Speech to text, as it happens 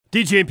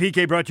DJ and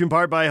PK brought to you in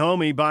part by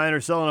Homey. Buying or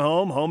selling a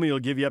home, Homey will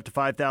give you up to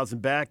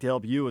 $5,000 back to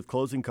help you with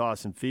closing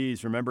costs and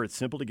fees. Remember, it's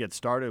simple to get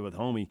started with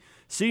Homey.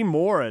 See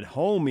more at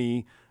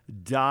homey.com.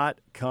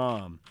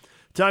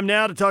 Time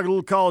now to talk a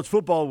little college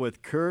football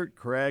with Kurt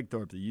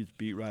Kragthorpe, the youth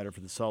beat writer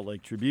for the Salt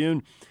Lake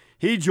Tribune.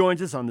 He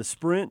joins us on the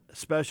Sprint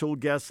special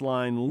guest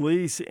line.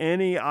 Lease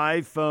any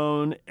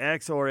iPhone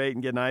X or 8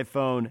 and get an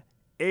iPhone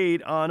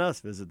 8 on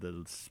us. Visit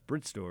the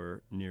Sprint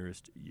store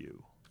nearest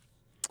you.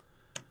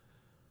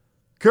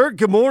 Kurt,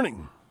 good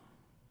morning.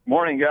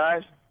 Morning,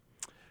 guys.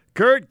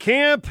 Kurt,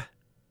 camp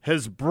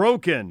has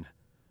broken.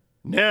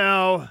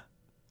 Now,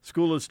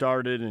 school has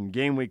started and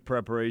game week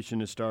preparation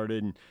has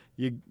started. And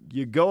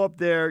you go up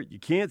there, you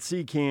can't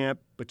see camp,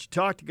 but you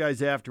talk to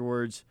guys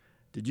afterwards.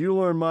 Did you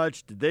learn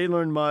much? Did they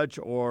learn much?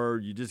 Or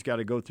you just got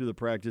to go through the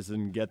practice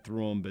and get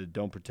through them, but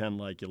don't pretend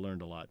like you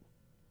learned a lot?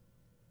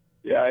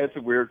 Yeah, it's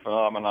a weird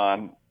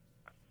phenomenon.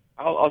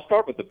 I'll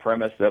start with the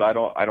premise that I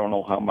don't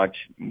know how much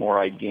more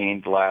I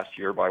gained last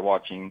year by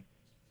watching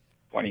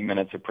 20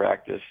 minutes of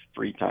practice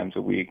 3 times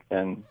a week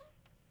than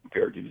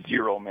compared to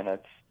 0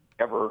 minutes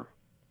ever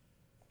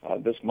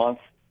this month.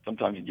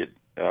 Sometimes you get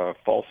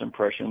false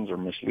impressions or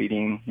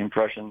misleading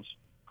impressions.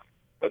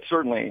 But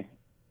certainly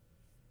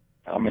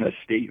I'm in a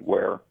state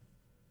where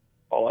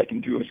all I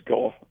can do is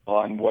go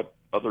on what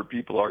other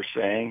people are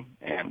saying.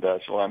 And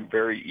so I'm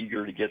very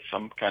eager to get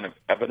some kind of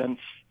evidence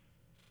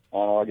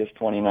on August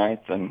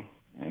 29th and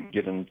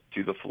get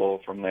into the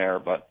flow from there.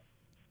 But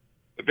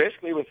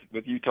basically with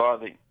Utah,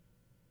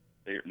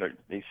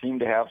 they seem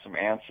to have some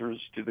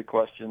answers to the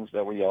questions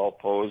that we all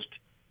posed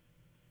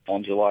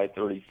on July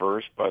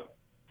 31st. But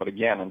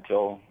again,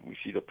 until we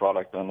see the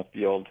product on the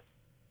field,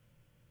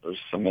 there's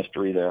some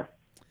mystery there.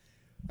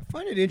 I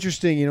find it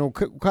interesting,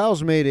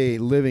 Kyle's made a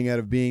living out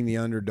of being the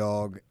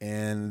underdog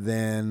and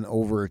then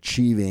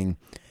overachieving.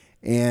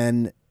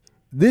 And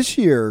this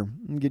year,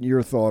 I'm getting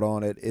your thought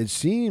on it, it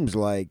seems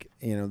like,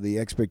 the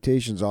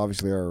expectations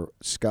obviously are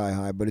sky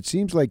high, but it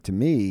seems like to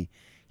me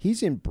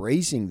he's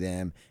embracing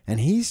them and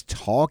he's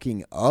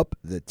talking up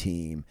the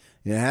team.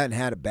 Hadn't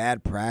had a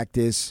bad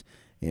practice.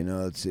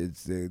 It's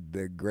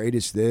the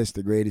greatest this,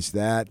 the greatest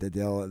that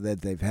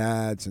they've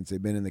had since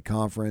they've been in the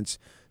conference.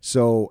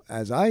 So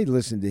as I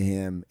listen to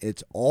him,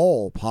 it's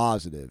all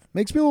positive.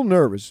 Makes me a little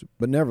nervous,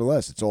 but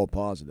nevertheless, it's all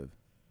positive.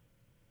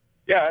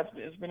 Yeah,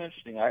 it's been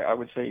interesting. I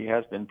would say he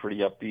has been pretty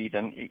upbeat,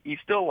 and he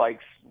still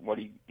likes what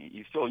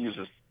he still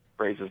uses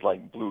phrases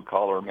like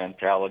blue-collar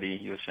mentality.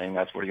 He was saying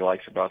that's what he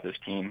likes about this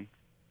team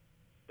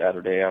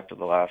Saturday after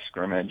the last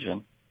scrimmage.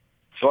 And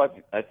so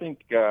I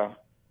think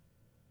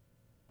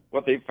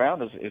what they've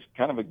found is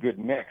kind of a good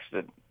mix,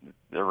 that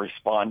they're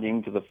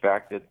responding to the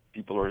fact that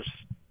people are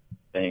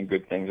saying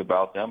good things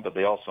about them, but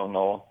they also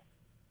know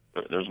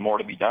there's more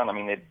to be done. I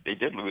mean, they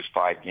did lose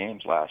 5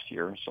 games last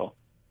year, so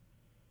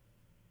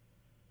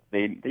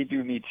they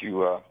do need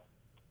to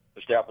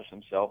establish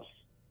themselves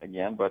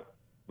again, but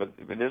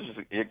this is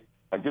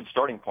a good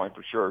starting point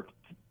for sure.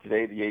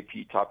 Today, the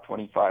AP Top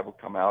 25 will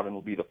come out, and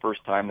it'll be the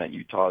first time that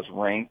Utah is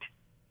ranked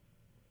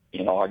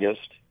in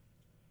August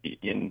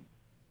in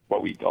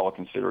what we all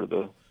consider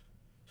the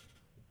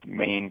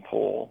main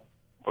poll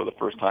for the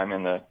first time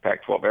in the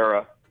Pac-12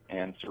 era,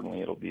 and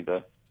certainly it'll be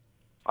the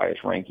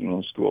highest ranking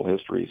in school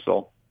history.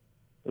 So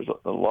there's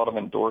a lot of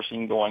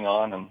endorsing going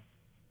on,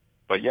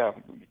 but yeah,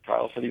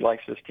 Kyle said he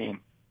likes this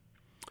team.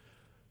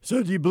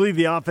 So do you believe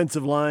the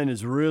offensive line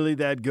is really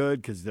that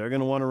good? Because they're going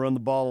to want to run the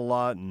ball a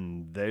lot,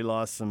 and they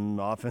lost some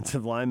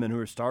offensive linemen who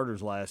were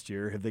starters last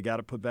year. Have they got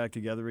to put back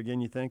together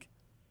again, you think?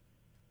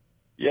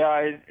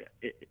 Yeah,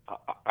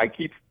 I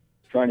keep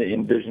trying to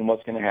envision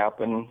what's going to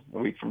happen a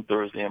week from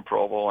Thursday in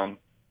Provo, and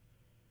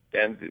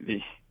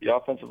the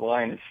offensive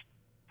line is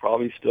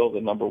probably still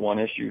the number one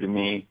issue to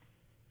me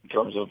in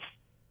terms of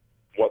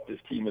what this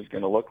team is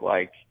going to look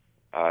like.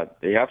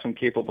 They have some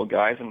capable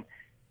guys, and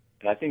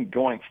I think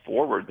going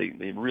forward,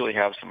 they really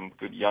have some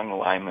good young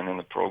linemen in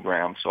the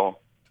program. So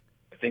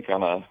I think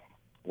on a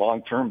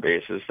long-term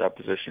basis, that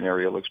position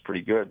area looks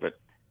pretty good. But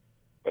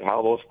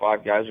how those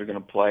 5 guys are going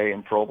to play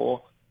in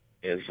Provo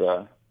is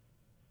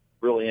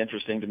really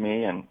interesting to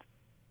me, and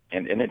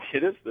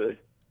it is the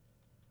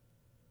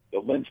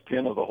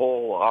linchpin of the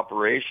whole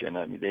operation.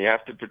 I mean, they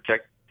have to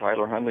protect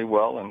Tyler Huntley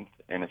well, and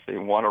if they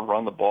want to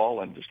run the ball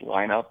and just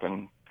line up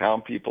and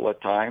pound people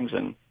at times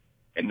and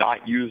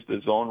not use the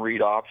zone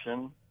read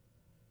option,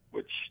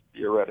 which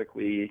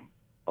theoretically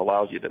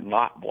allows you to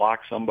not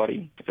block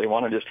somebody. If they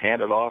want to just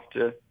hand it off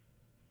to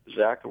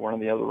Zach or one of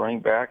the other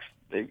running backs,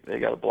 they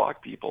got to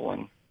block people,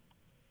 and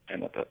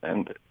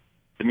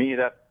to me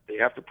that they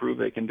have to prove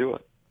they can do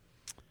it.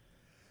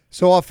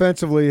 So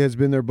offensively has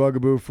been their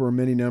bugaboo for a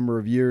many number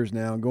of years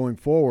now, and going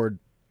forward,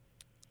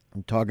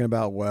 I'm talking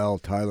about,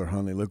 Tyler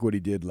Huntley. Look what he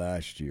did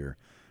last year.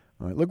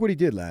 All right, look what he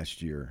did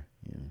last year.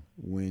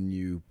 When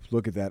you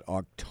look at that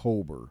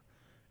October,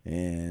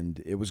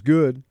 and it was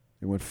good.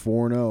 They went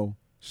 4-0,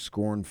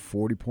 scoring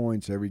 40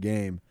 points every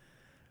game.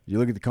 You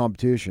look at the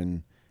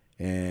competition,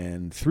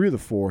 and 3 of the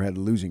 4 had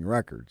losing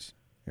records.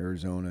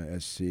 Arizona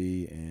SC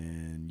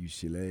and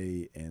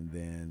UCLA, and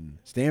then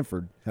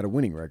Stanford had a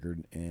winning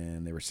record,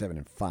 and they were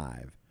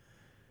 7-5.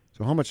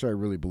 So how much do I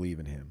really believe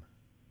in him?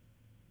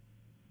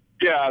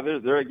 Yeah,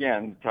 there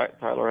again,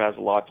 Tyler has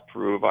a lot to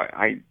prove.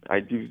 I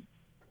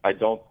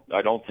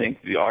don't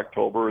think the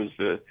October is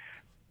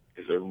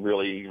a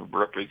really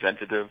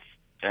representative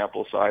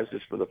sample size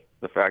just for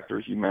the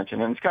factors you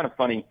mentioned. And it's kind of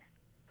funny,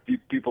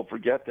 people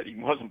forget that he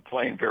wasn't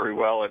playing very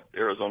well at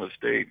Arizona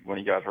State when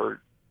he got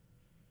hurt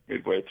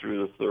midway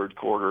through the third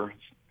quarter.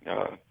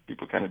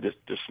 People kind of just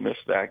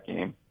dismissed that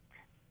game.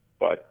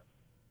 But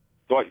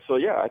so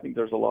yeah, I think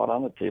there's a lot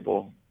on the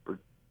table for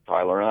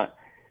Tyler.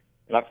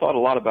 And I've thought a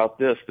lot about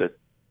this, that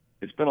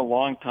it's been a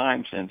long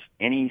time since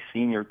any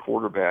senior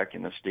quarterback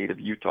in the state of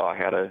Utah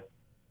had a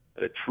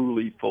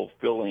truly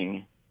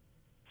fulfilling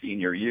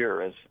senior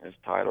year as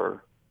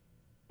Tyler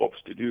hopes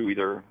to do.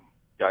 Either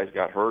guys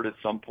got hurt at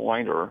some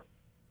point, or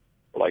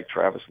like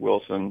Travis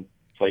Wilson,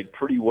 played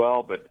pretty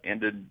well but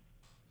ended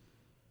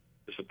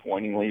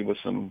disappointingly with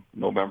some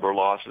November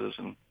losses.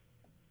 And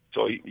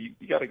so you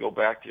got to go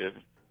back to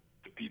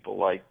people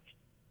like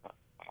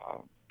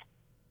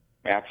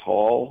Max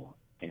Hall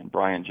and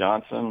Brian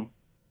Johnson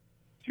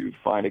to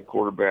find a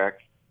quarterback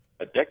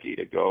a decade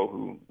ago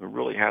who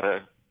really had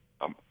a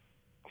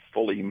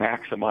fully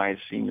maximized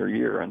senior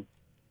year. And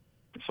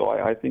so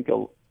I think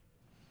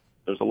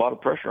there's a lot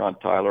of pressure on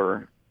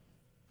Tyler,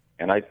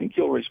 and I think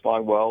he'll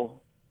respond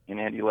well in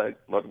Andy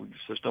Ludwig's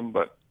system.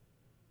 But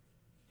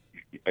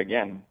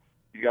again,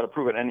 you got to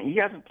prove it. And he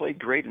hasn't played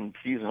great in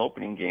season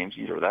opening games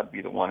either. That'd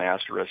be the one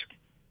asterisk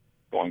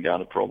going down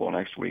to Provo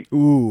next week.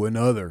 Ooh,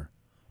 another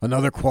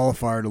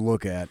qualifier to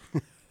look at.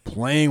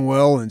 Playing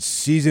well in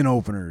season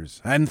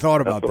openers. I hadn't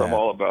thought about that. That's what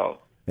I'm all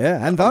about. Yeah, I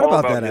hadn't thought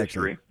about that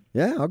history. Actually.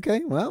 Yeah,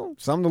 okay. Well,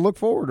 something to look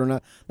forward,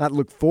 or not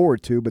look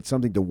forward to, but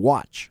something to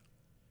watch.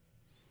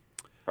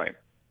 Right.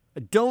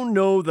 I don't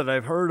know that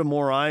I've heard a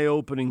more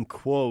eye-opening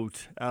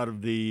quote out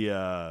of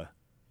the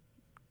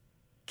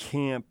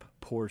camp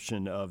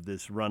portion of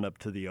this run-up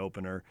to the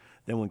opener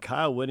than when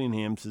Kyle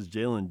Whittingham says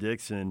Jalen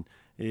Dixon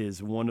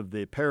is one of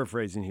the,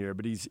 paraphrasing here,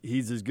 but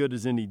he's as good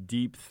as any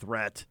deep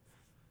threat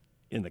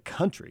in the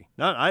country.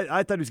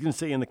 I thought he was going to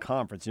say in the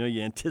conference.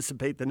 You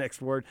anticipate the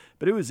next word,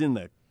 but it was in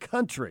the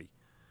country.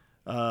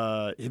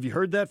 Have you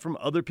heard that from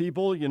other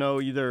people,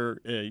 either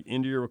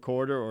into your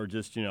recorder or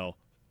just,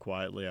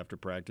 quietly after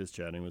practice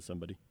chatting with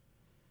somebody?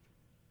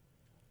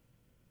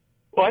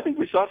 Well, I think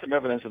we saw some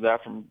evidence of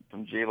that from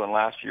Jalen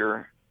last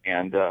year.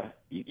 And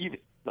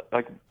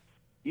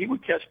he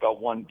would catch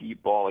about one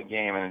deep ball a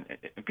game. And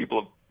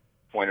people have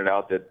pointed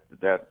out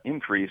that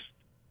increased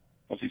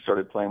once he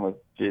started playing with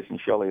Jason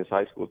Shelley, his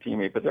high school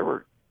teammate. But there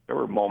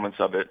were moments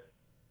of it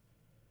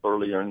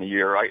earlier in the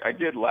year. I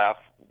did laugh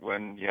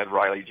when you had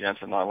Riley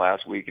Jensen on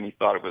last week, and he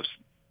thought it was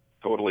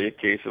totally a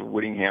case of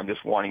Whittingham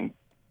just wanting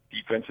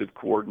defensive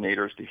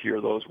coordinators to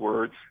hear those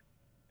words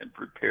and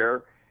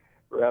prepare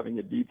for having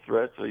a deep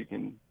threat so you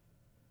can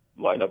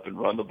line up and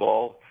run the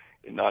ball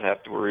and not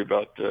have to worry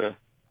about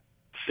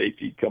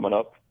safety coming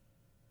up.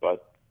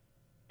 But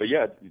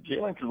yeah,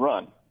 Jalen can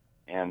run.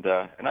 And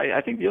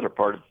I think the other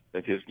part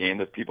of his game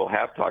that people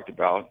have talked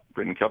about,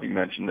 Britton Covey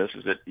mentioned this,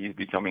 is that he's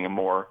becoming a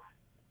more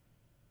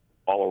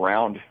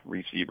all-around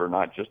receiver,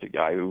 not just a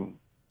guy who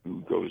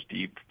goes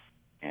deep.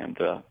 And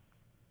so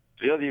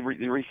yeah, the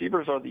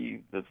receivers are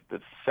the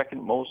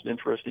second most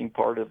interesting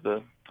part of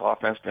the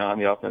offense behind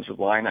the offensive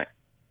line.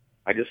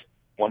 I just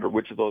wonder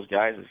which of those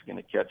guys is going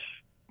to catch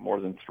more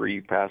than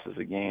 3 passes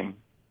a game.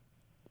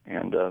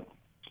 And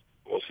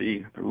we'll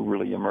see who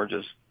really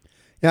emerges.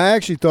 Yeah, I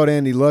actually thought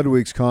Andy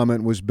Ludwig's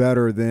comment was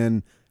better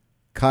than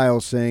Kyle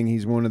saying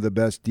he's one of the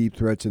best deep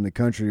threats in the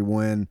country,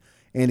 when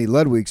Andy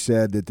Ludwig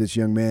said that this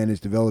young man is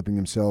developing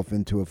himself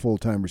into a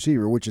full-time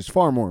receiver, which is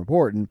far more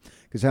important,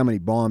 because how many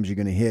bombs you're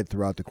going to hit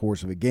throughout the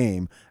course of a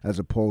game, as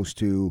opposed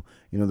to,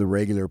 the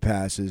regular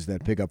passes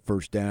that pick up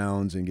first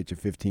downs and get you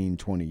 15,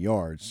 20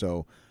 yards.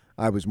 So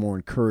I was more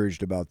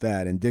encouraged about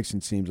that. And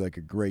Dixon seems like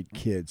a great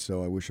kid,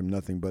 so I wish him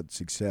nothing but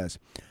success.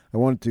 I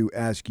wanted to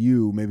ask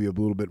you maybe a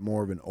little bit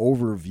more of an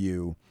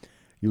overview.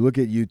 You look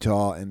at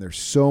Utah, and there's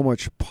so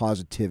much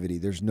positivity.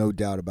 There's no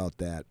doubt about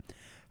that.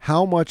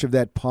 How much of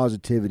that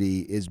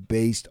positivity is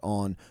based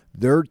on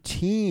their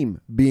team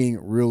being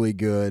really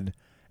good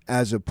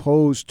as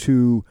opposed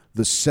to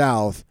the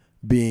South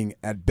being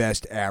at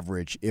best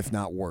average, if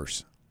not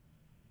worse?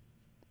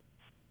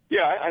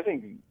 Yeah, I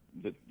think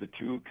the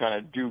two kind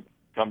of do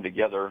come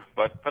together.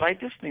 But I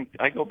just think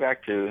I go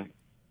back to,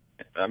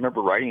 I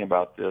remember writing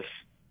about this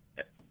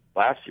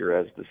last year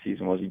as the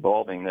season was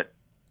evolving, that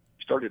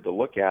started to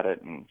look at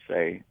it and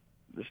say,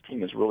 this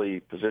team is really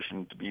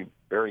positioned to be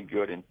very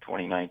good in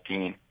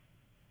 2019.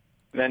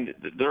 Then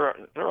there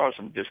are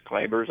some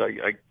disclaimers.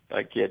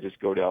 I can't just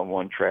go down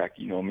one track,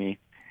 me,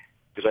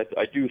 because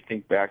I do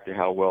think back to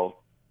how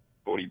well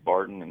Cody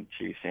Barton and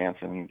Chase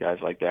Hansen and guys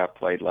like that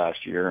played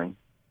last year, and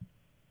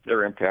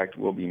their impact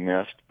will be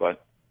missed.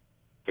 But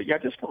yeah,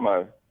 just from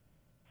a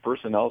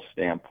personnel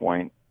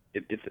standpoint,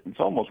 it's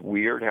almost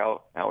weird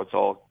how it's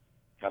all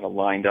kind of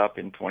lined up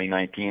in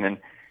 2019. And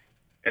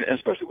and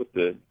especially with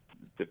the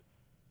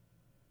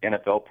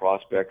NFL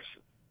prospects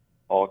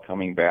all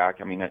coming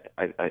back. I mean,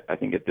 I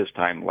think at this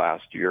time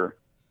last year,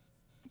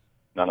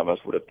 none of us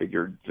would have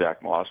figured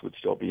Zach Moss would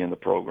still be in the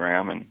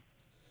program, and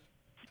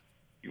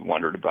you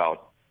wondered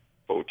about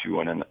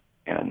Fotu and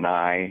a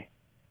Nye,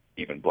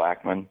 even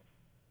Blackman.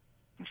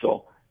 And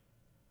so,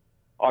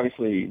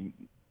 obviously,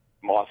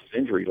 Moss's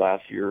injury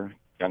last year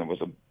kind of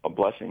was a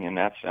blessing in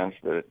that sense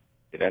that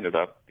it ended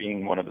up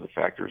being one of the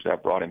factors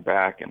that brought him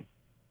back.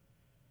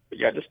 But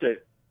yeah, just to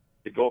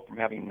go from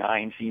having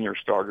 9 senior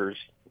starters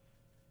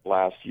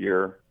last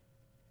year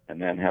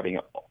and then having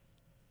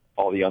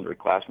all the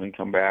underclassmen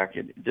come back,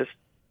 it just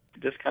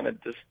kind of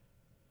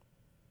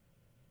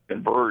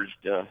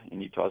converged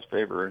in Utah's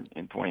favor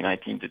in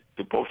 2019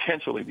 to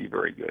potentially be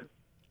very good.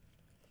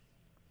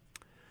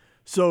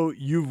 So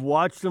you've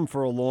watched them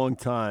for a long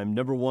time.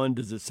 Number one,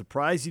 does it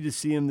surprise you to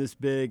see them this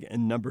big?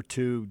 And number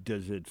two,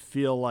 does it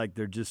feel like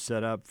they're just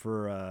set up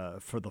for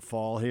the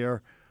fall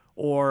here?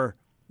 Or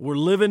we're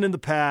living in the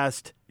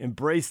past,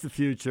 embrace the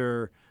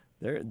future.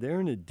 They're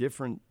in a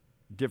different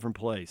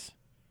place.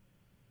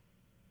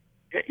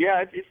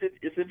 Yeah,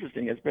 it's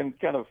interesting. It's been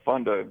kind of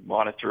fun to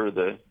monitor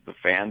the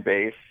fan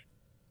base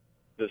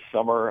this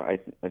summer. I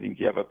think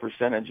you have a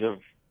percentage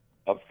of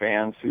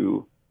fans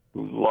who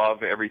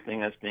love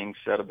everything that's being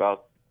said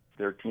about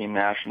their team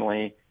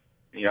nationally.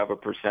 You have a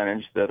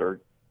percentage that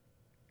are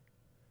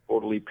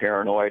totally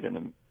paranoid and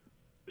it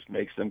just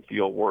makes them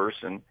feel worse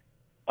and,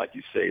 like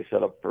you say,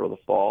 set up for the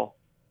fall.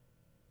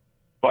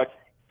 But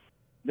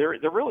there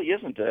really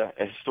isn't a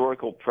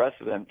historical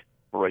precedent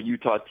for a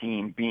Utah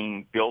team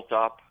being built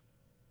up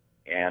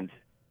and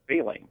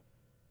failing.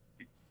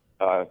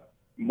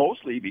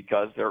 Mostly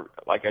because they're,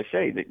 like I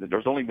say,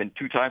 there's only been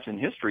 2 times in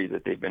history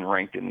that they've been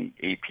ranked in the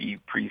AP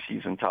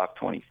preseason top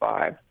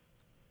 25.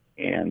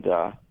 And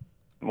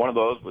one of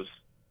those was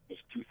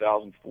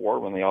 2004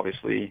 when they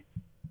obviously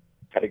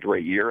had a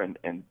great year.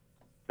 And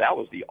that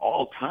was the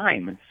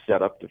all-time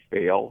setup to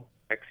fail,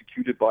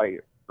 executed by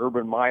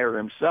Urban Meyer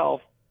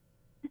himself,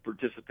 who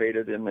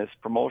participated in this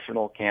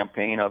promotional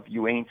campaign of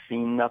 "You ain't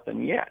seen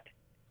nothing yet."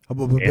 How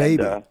about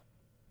baby?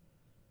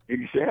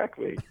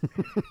 Exactly.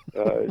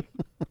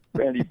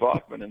 Randy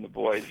Bachman and the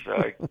boys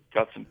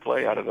got some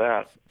play out of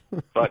that.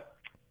 But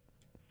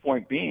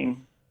point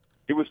being,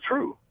 it was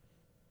true.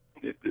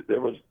 There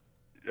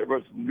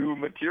was new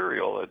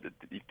material.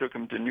 He took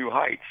them to new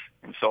heights.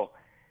 And so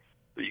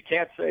you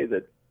can't say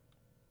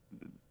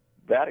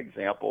that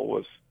example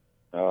was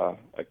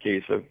a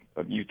case of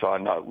Utah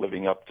not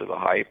living up to the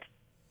hype,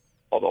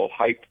 although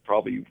hype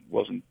probably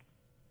wasn't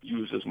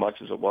used as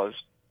much as it was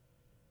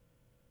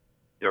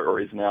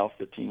or is now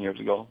 15 years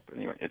ago. But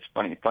anyway, it's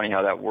funny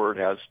how that word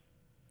has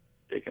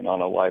taken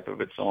on a life of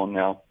its own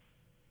now.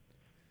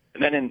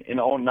 And then in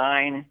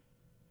 2009,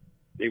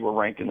 they were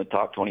ranked in the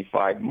top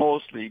 25,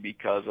 mostly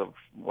because of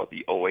what the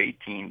 2008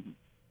 team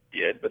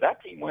did. But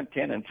that team went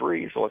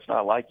 10-3, so it's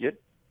not like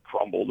it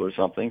crumbled or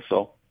something.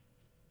 So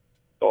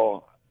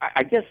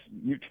I guess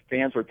Ute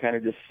fans are kind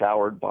of just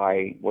soured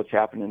by what's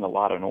happened in a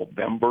lot of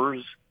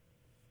Novembers.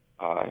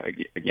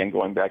 Again,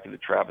 going back to the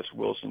Travis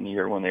Wilson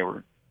year when they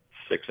were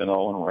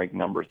 6-0 and ranked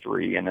number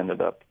 3 and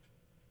ended up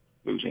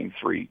losing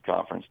 3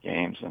 conference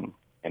games and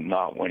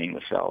not winning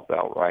the South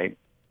outright.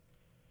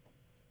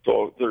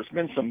 So there's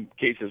been some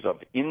cases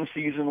of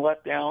in-season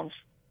letdowns,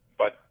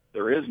 but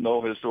there is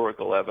no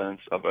historical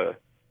evidence of a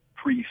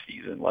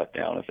preseason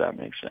letdown, if that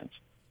makes sense.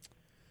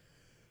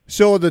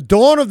 So at the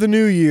dawn of the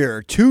new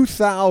year,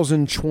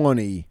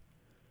 2020,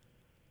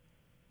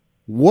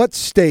 what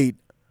state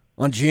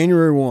on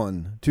January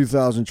 1,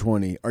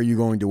 2020, are you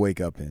going to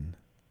wake up in?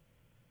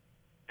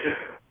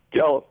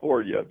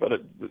 California,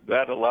 but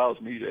that allows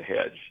me to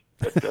hedge.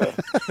 But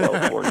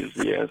California's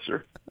the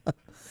answer.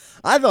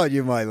 I thought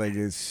you might like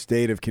a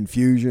state of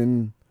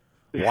confusion,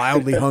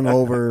 wildly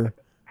hungover,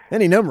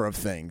 any number of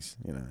things.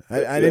 You know,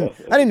 I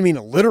didn't mean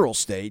a literal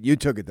state. You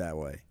took it that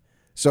way.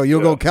 So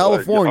you'll go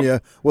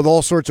California with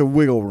all sorts of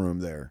wiggle room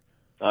there.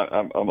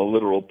 I'm a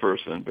literal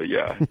person, but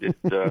yeah,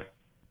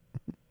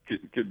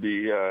 it could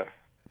be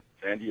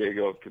San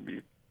Diego, it could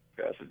be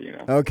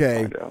Pasadena.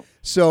 Okay,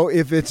 so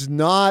if it's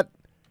not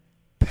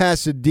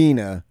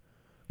Pasadena,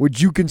 would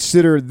you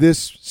consider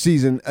this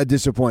season a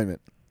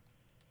disappointment?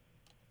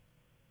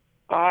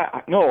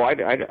 No,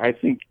 I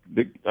think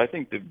the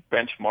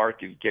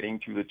benchmark is getting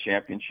to the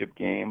championship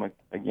game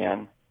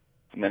again,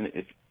 and then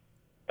if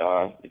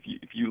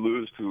you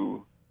lose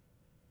to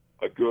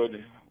a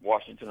good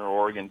Washington or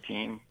Oregon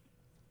team,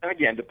 and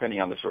again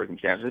depending on the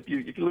circumstances, if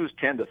you lose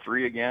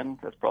 10-3 again,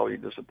 that's probably a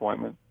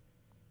disappointment.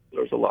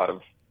 There's a lot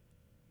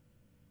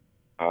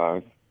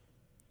of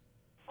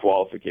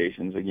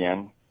qualifications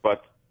again,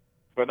 but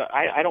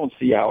I don't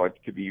see how it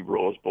could be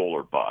Rose Bowl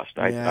or bust.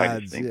 I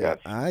just think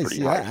that's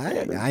pretty high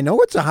standard. I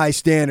know it's a high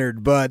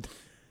standard, but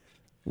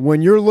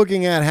when you're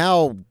looking at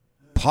how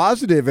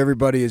positive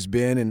everybody has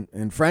been,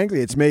 and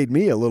frankly, it's made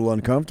me a little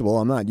uncomfortable.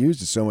 I'm not used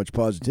to so much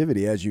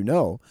positivity, as you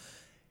know.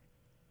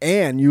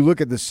 And you look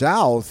at the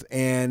South,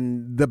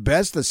 and the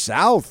best of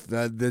South,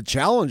 the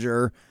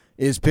challenger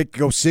is picked to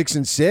go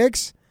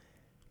 6-6.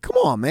 Come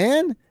on,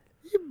 man.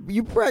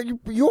 You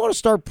ought to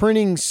start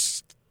printing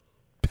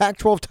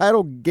Pac-12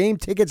 title game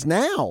tickets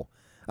now.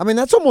 I mean,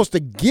 that's almost a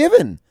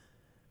given.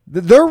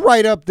 They're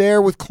right up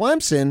there with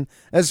Clemson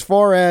as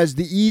far as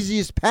the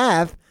easiest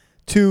path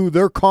to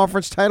their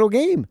conference title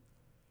game.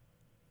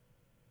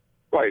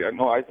 Right.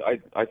 No,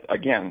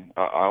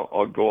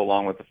 I'll go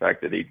along with the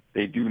fact that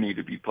they do need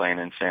to be playing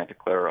in Santa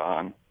Clara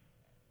on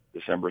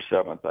December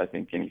 7th. I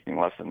think anything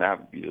less than that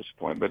would be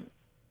disappointing. But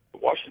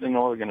Washington and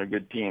Oregon are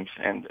good teams,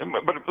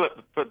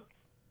 but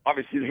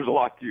obviously there's a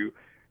lot to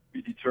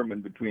be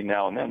determined between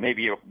now and then.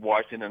 Maybe if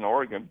Washington and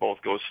Oregon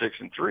both go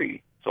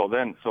 6-3.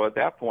 So at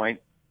that point,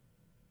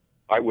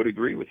 I would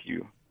agree with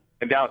you.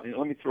 And now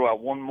let me throw out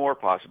one more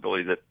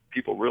possibility that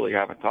people really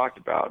haven't talked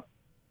about.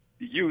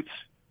 The Utes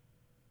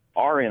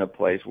are in a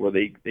place where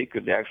they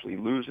could actually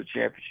lose a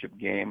championship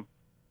game,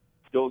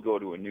 still go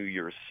to a New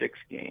Year's Six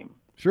game.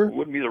 Sure. It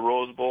wouldn't be the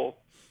Rose Bowl,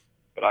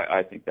 but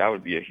I think that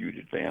would be a huge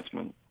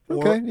advancement.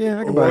 Okay, yeah,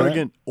 I can buy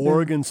that.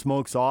 Oregon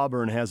smokes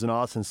Auburn, has an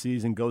awesome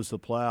season, goes to the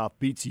playoff,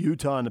 beats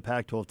Utah in the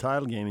Pac-12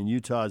 title game, and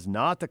Utah is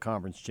not the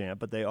conference champ,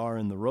 but they are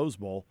in the Rose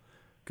Bowl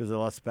because they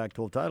lost the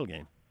Pac-12 title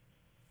game.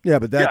 Yeah,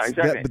 but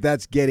exactly.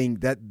 that's getting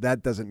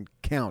that doesn't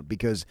count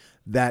because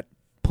that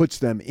puts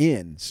them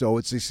in. So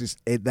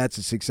that's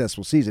a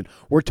successful season.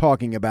 We're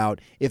talking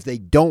about if they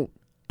don't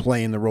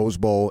play in the Rose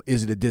Bowl,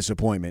 is it a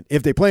disappointment?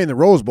 If they play in the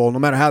Rose Bowl, no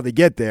matter how they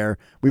get there,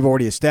 we've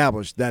already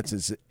established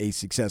that's a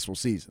successful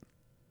season.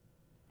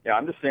 Yeah,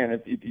 I'm just saying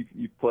if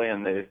you play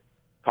in the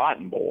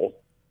Cotton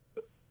Bowl,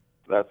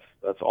 that's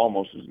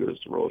almost as good as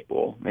the Rose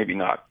Bowl. Maybe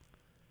not.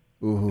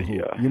 Ooh,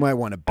 you might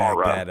want to back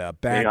that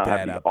up. Back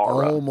that up.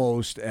 Aura.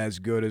 Almost as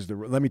good as the.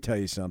 Let me tell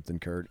you something,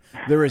 Kurt.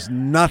 There is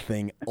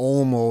nothing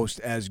almost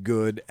as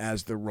good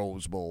as the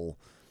Rose Bowl.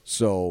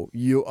 So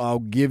I'll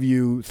give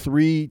you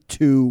 3,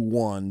 2,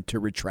 1 to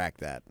retract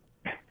that.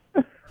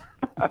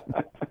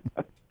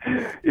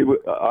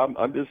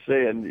 I'm just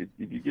saying,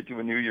 if you get to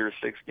a New Year's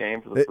Six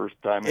game for the first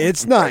time,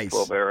 it's in nice.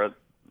 the 12 era,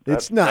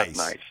 It's nice. That's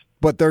nice.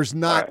 But there's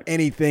not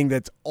anything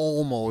that's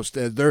almost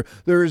as there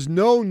is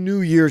no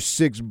New Year's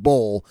Six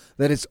bowl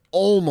that is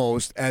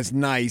almost as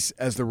nice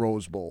as the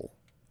Rose Bowl.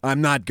 I'm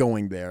not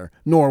going there,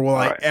 nor will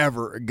I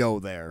ever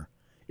go there.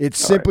 It's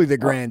simply the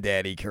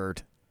granddaddy,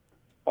 Kurt.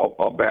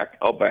 I'll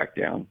back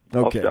down.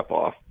 Okay. I'll step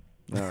off.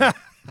 All right.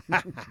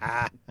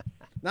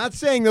 Not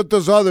saying that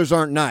those others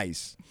aren't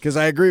nice, because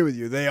I agree with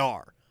you, they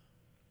are.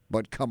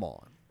 But come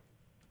on.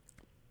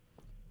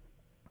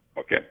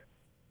 Okay.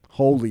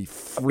 Holy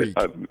freak.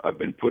 I've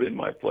been put in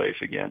my place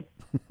again.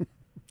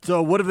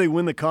 So what if they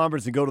win the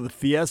conference and go to the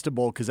Fiesta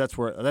Bowl, because that's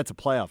a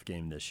playoff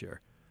game this year?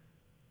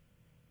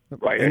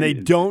 Right. And they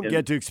don't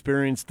get to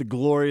experience the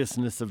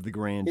gloriousness of the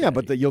granddaddy. Yeah,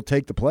 but you'll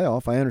take the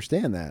playoff. I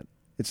understand that.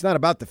 It's not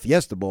about the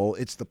Fiesta Bowl.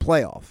 It's the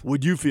playoff.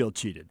 Would you feel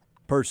cheated,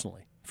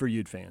 personally, for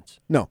Ute fans?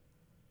 No.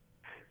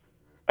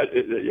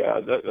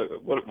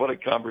 What a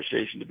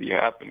conversation to be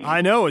happening.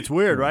 I know, it's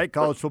weird, right?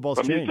 College football's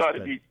changed. changed. We thought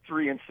to be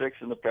 3-6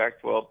 in the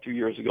Pac-12 2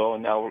 years ago,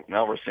 and now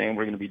we're saying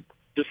we're going to be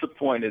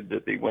disappointed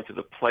that they went to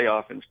the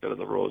playoff instead of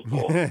the Rose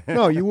Bowl.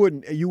 No, you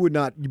wouldn't. You would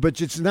not. But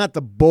it's not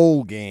the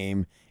bowl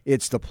game.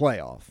 It's the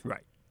playoff.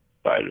 Right.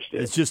 I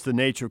understand. It's just the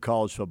nature of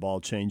college football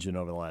changing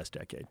over the last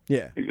decade.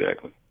 Yeah.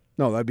 Exactly.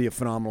 No, that'd be a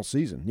phenomenal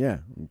season. Yeah.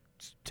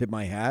 Tip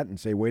my hat and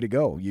say, way to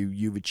go.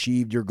 You've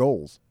achieved your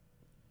goals.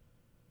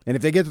 And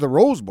if they get to the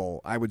Rose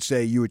Bowl, I would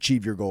say you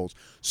achieve your goals.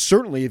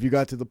 Certainly, if you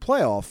got to the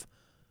playoff,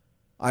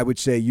 I would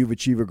say you've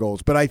achieved your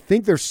goals. But I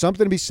think there's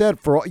something to be said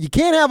for you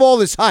can't have all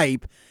this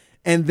hype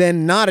and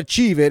then not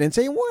achieve it and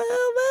say,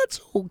 well,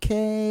 that's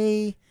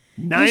okay.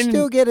 You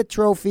still get a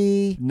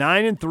trophy.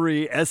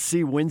 9-3, SC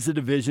wins the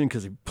division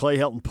because Clay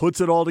Helton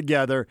puts it all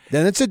together.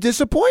 Then it's a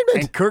disappointment.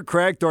 And Kurt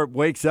Kragthorpe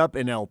wakes up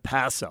in El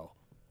Paso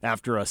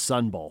after a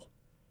Sun Bowl.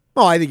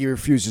 Oh, I think he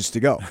refuses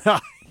to go.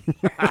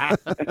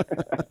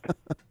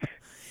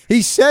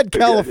 He said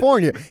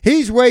California.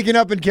 He's waking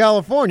up in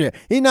California.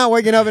 He's not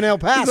waking up in El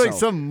Paso. It's like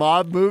some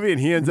mob movie,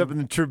 and he ends up in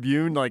the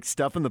Tribune, like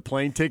stuffing the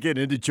plane ticket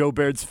into Joe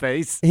Baird's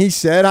face. He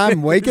said,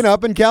 I'm waking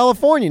up in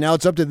California. Now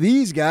it's up to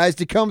these guys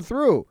to come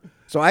through.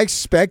 So I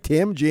expect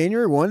him,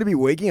 January 1, to be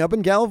waking up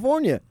in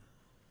California.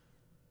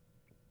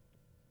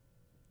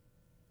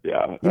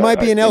 Yeah. He might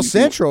be in El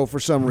Centro for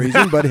some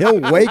reason, but he'll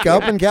wake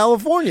up in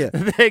California.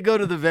 They go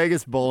to the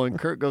Vegas Bowl, and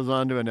Kurt goes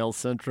on to an El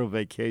Centro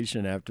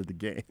vacation after the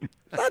game.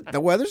 The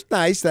weather's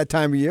nice that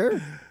time of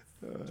year.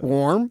 It's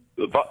warm.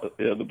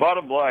 The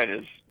bottom line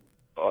is,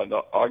 on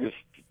August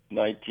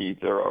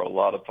 19th, there are a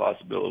lot of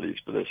possibilities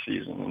for this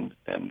season.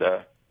 And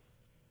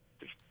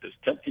as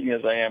tempting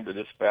as I am to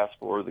just fast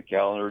forward the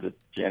calendar to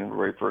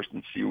January 1st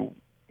and see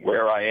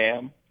where I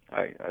am,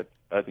 I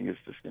think it's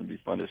just going to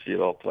be fun to see it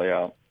all play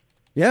out.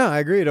 Yeah, I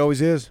agree. It always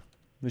is.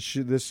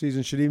 This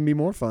season should even be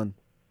more fun.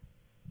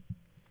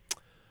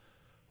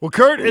 Well,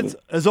 Kurt,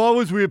 as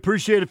always, we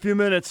appreciate a few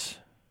minutes.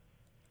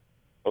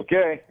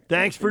 Okay.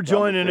 Thanks for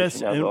joining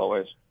us. As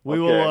always. We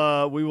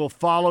will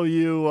follow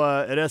you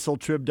at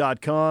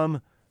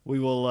sltrib.com. We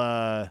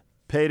will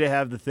pay to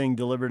have the thing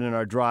delivered in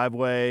our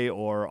driveway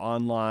or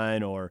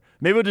online, or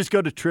maybe we'll just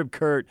go to Trib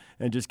Kurt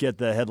and just get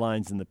the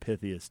headlines and the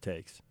pithiest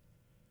takes.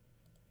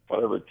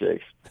 Whatever it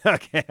takes.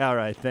 Okay, all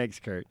right. Thanks,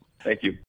 Kurt. Thank you.